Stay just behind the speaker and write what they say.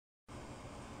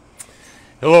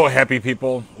Hello, happy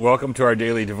people. Welcome to our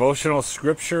daily devotional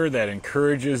scripture that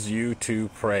encourages you to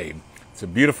pray. It's a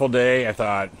beautiful day. I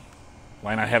thought,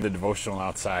 why not have the devotional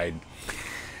outside?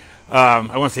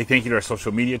 I want to say thank you to our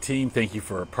social media team. Thank you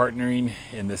for partnering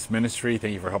in this ministry.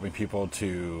 Thank you for helping people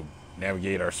to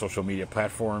navigate our social media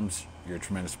platforms. You're a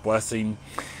tremendous blessing.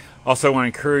 Also, I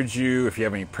want to encourage you, if you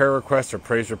have any prayer requests or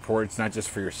praise reports, not just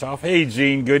for yourself. Hey,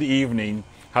 Gene, good evening.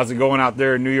 How's it going out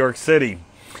there in New York City?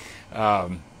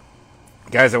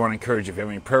 Guys, I want to encourage you, if you have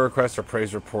any prayer requests or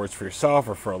praise reports for yourself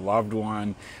or for a loved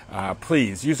one,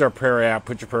 please use our prayer app,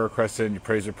 put your prayer requests in, your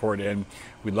praise report in.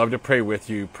 We'd love to pray with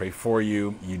you, pray for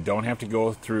you. You don't have to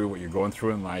go through what you're going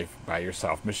through in life by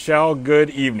yourself. Michelle, good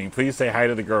evening. Please say hi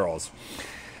to the girls.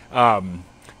 Tonight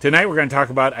we're going to talk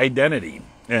about identity,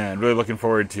 and really looking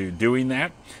forward to doing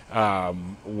that.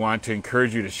 Want to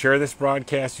encourage you to share this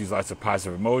broadcast. Use lots of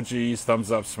positive emojis,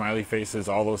 thumbs up, smiley faces,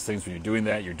 all those things. When you're doing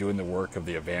that, you're doing the work of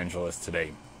the evangelist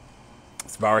today.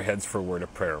 Let's bow our heads for a word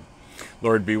of prayer.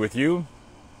 Lord, be with you.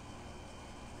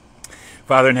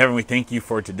 Father in heaven, we thank you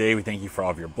for today. We thank you for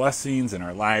all of your blessings in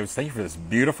our lives. Thank you for this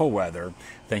beautiful weather.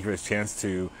 Thank you for this chance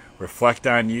to reflect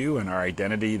on you and our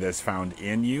identity that's found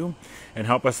in you. And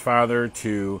help us, Father,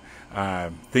 to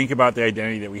think about the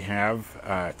identity that we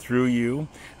have through you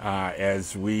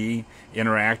as we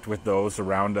interact with those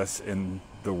around us in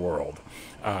the world.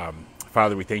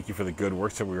 Father, we thank you for the good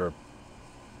works that we were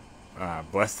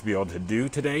blessed to be able to do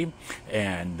today.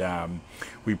 And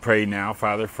we pray now,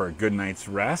 Father, for a good night's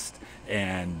rest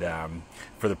and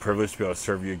for the privilege to be able to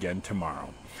serve you again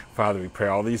tomorrow. Father, we pray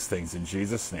all these things in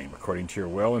Jesus' name, according to your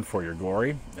will and for your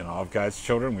glory. And all of God's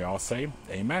children, we all say,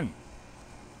 amen.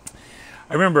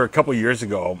 I remember a couple years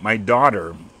ago, my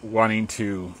daughter wanting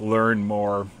to learn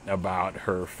more about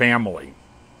her family.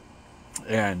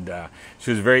 And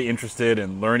she was very interested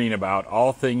in learning about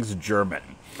all things German.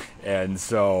 And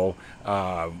so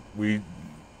we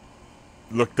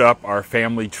looked up our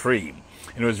family tree.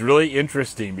 And it was really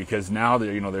interesting because now that,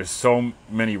 there's so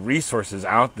many resources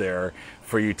out there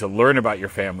for you to learn about your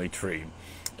family tree.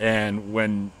 And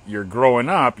when you're growing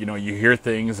up, you hear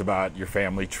things about your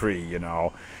family tree.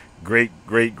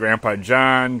 Great-great-grandpa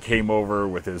John came over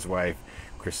with his wife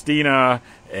Christina,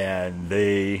 and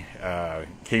they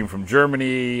came from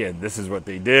Germany, and this is what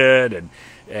they did.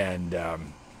 And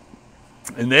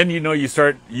then, you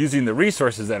start using the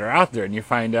resources that are out there, and you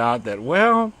find out that,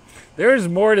 well, there's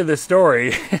more to the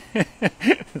story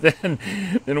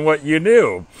than what you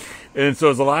knew. And so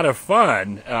it's a lot of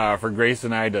fun for Grace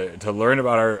and I to learn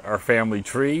about our family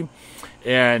tree.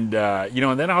 And,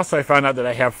 and then also I found out that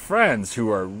I have friends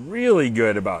who are really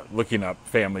good about looking up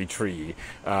family tree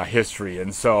history.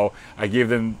 And so I gave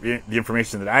them the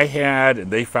information that I had,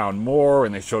 and they found more,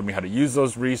 and they showed me how to use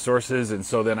those resources. And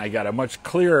so then I got a much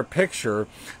clearer picture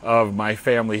of my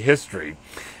family history.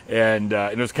 And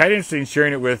it was kind of interesting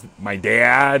sharing it with my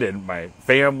dad and my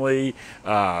family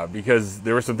because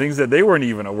there were some things that they weren't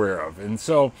even aware of. And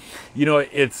so,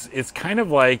 it's kind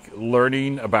of like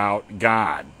learning about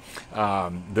God.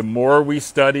 The more we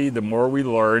study, the more we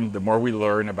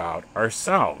learn about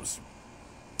ourselves.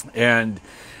 And,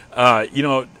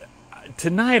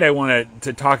 tonight I wanted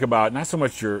to talk about not so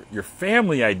much your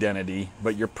family identity,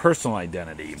 but your personal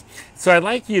identity. So I'd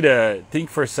like you to think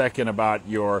for a second about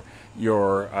your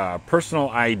personal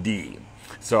ID.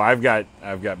 So I've got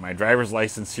my driver's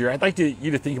license here. I'd like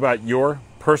you to think about your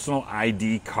personal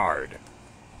ID card.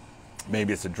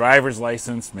 Maybe it's a driver's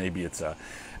license, maybe it's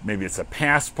a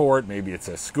passport, maybe it's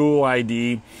a school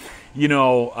ID.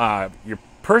 Your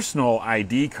personal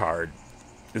ID card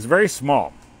is very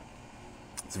small.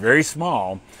 It's very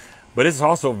small, but it's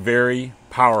also very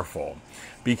powerful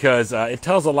because it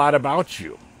tells a lot about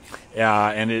you,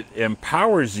 and it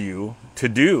empowers you to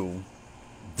do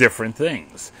different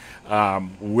things.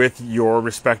 With your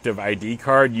respective ID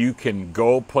card, you can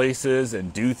go places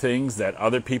and do things that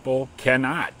other people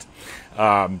cannot.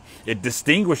 It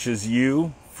distinguishes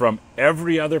you from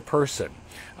every other person.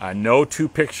 No two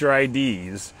picture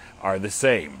IDs are the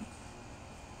same.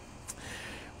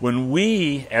 When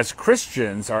we, as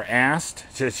Christians, are asked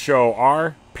to show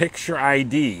our picture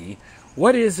ID,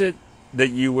 what is it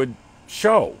that you would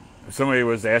show? If somebody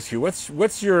was to ask you,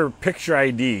 what's your picture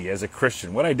ID as a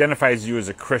Christian? What identifies you as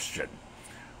a Christian?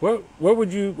 What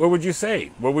would you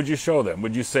say? What would you show them?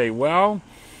 Would you say, well,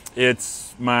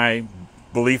 it's my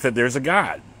belief that there's a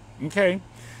God? Okay.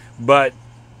 But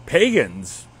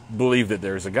pagans believe that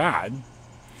there's a God.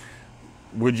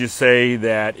 Would you say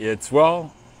that it's,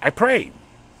 well, I pray?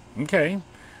 Okay.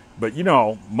 But,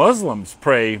 Muslims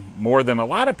pray more than a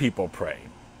lot of people pray.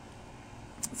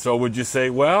 So would you say,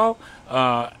 well,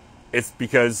 it's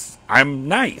because I'm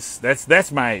nice.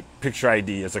 That's my picture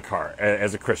ID as a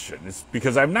Christian. It's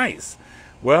because I'm nice.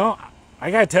 Well, I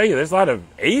got to tell you, there's a lot of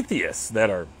atheists that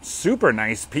are super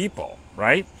nice people,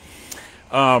 right?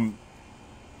 I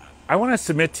want to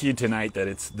submit to you tonight that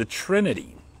it's the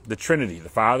Trinity, the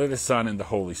Father, the Son, and the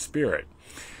Holy Spirit.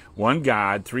 One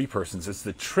God, three persons. It's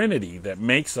the Trinity that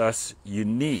makes us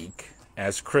unique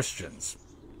as Christians.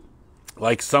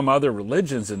 Like some other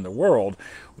religions in the world,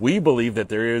 we believe that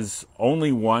there is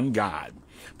only one God.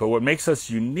 But what makes us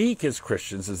unique as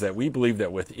Christians is that we believe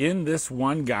that within this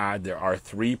one God, there are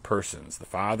three persons, the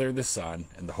Father, the Son,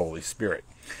 and the Holy Spirit.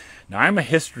 Now, I'm a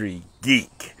history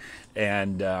geek,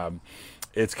 and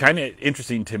it's kind of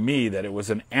interesting to me that it was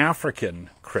an African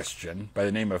Christian by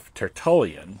the name of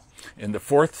Tertullian in the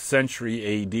 4th century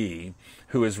A.D.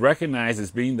 who is recognized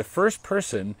as being the first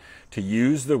person to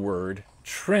use the word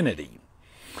Trinity.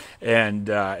 And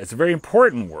it's a very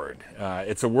important word.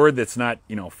 It's a word that's not,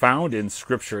 found in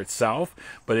Scripture itself,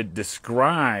 but it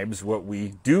describes what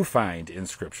we do find in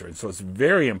Scripture. And so it's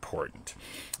very important.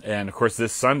 And of course,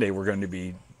 this Sunday we're going to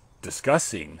be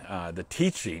discussing the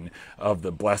teaching of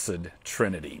the Blessed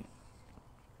Trinity.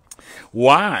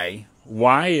 Why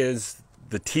is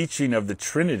the teaching of the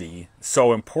Trinity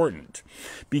so important?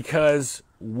 Because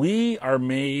we are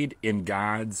made in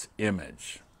God's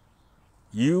image.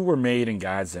 You were made in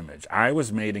God's image. I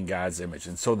was made in God's image.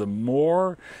 And so the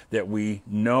more that we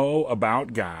know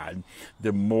about God,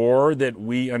 the more that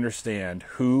we understand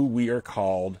who we are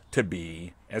called to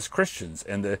be as Christians.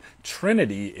 And the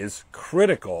Trinity is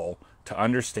critical to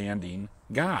understanding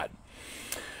God.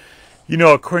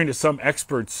 According to some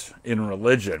experts in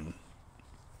religion,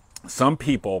 some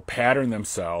people pattern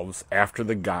themselves after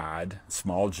the God,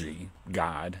 small g,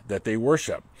 God, that they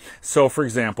worship. So, for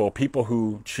example, people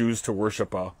who choose to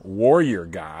worship a warrior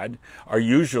God are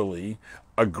usually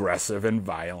aggressive and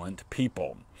violent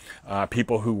people.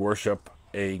 People who worship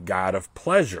a God of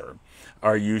pleasure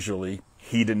are usually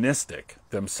hedonistic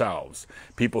themselves.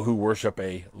 People who worship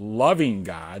a loving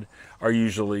God are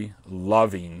usually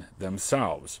loving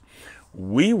themselves.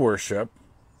 We worship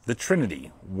the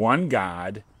Trinity, one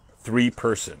God, three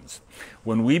persons.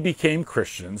 When we became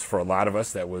Christians, for a lot of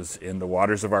us that was in the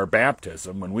waters of our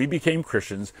baptism, when we became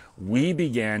Christians, we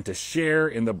began to share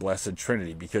in the Blessed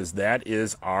Trinity because that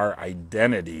is our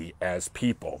identity as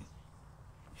people.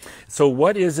 So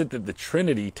what is it that the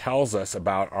Trinity tells us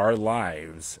about our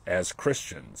lives as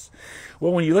Christians?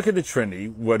 Well, when you look at the Trinity,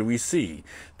 what do we see?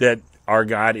 That our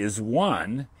God is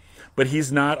one, but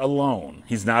He's not alone.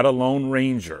 He's not a lone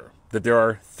ranger. That there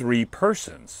are three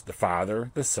persons, the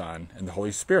Father, the Son, and the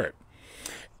Holy Spirit.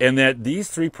 And that these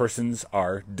three persons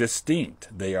are distinct.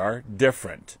 They are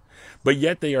different. But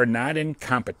yet they are not in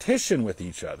competition with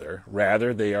each other.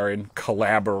 Rather, they are in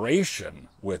collaboration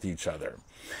with each other.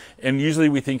 And usually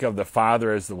we think of the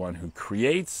Father as the one who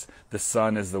creates, the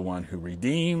Son as the one who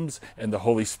redeems, and the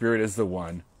Holy Spirit as the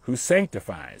one who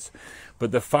sanctifies.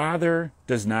 But the Father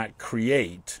does not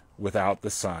create without the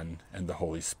Son and the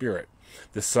Holy Spirit.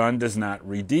 The Son does not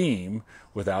redeem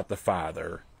without the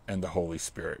Father and the Holy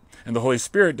Spirit. And the Holy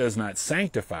Spirit does not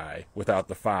sanctify without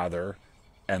the Father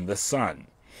and the Son.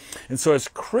 And so as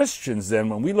Christians then,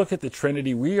 when we look at the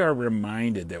Trinity, we are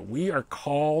reminded that we are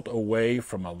called away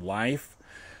from a life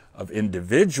of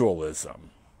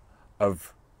individualism,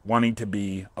 of wanting to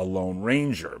be a lone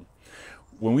ranger.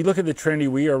 When we look at the Trinity,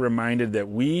 we are reminded that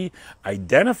we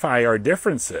identify our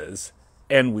differences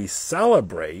and we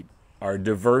celebrate our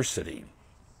diversity.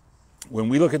 When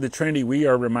we look at the Trinity, we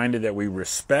are reminded that we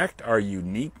respect our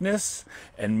uniqueness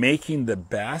and making the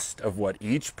best of what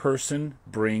each person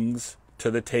brings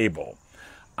to the table.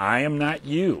 I am not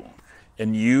you,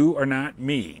 and you are not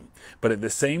me. But at the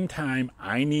same time,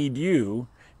 I need you,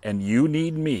 and you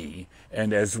need me.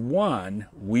 And as one,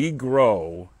 we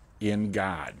grow in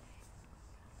God.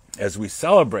 As we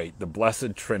celebrate the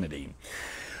Blessed Trinity,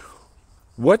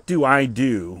 what do I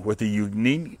do with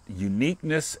the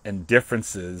uniqueness and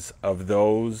differences of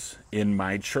those in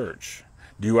my church?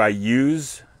 Do I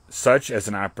use such as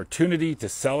an opportunity to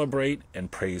celebrate and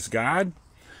praise God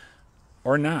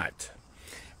or not?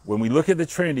 When we look at the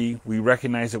Trinity, we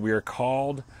recognize that we are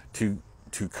called to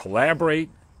collaborate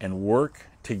and work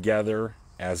together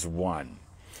as one.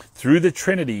 Through the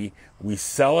Trinity, we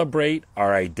celebrate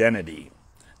our identity.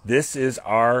 This is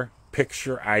our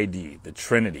picture ID, the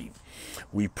Trinity.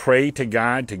 We pray to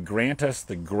God to grant us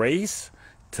the grace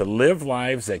to live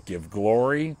lives that give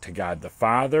glory to God the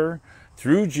Father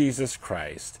through Jesus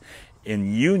Christ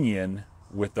in union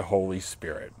with the Holy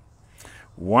Spirit.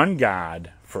 One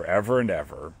God forever and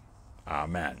ever.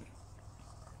 Amen.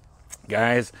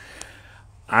 Guys,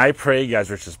 I pray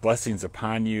God's richest blessings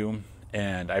upon you.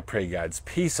 And I pray God's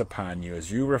peace upon you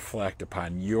as you reflect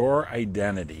upon your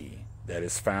identity that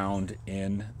is found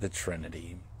in the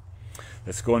Trinity.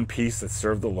 Let's go in peace. Let's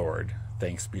serve the Lord.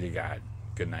 Thanks be to God.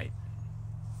 Good night.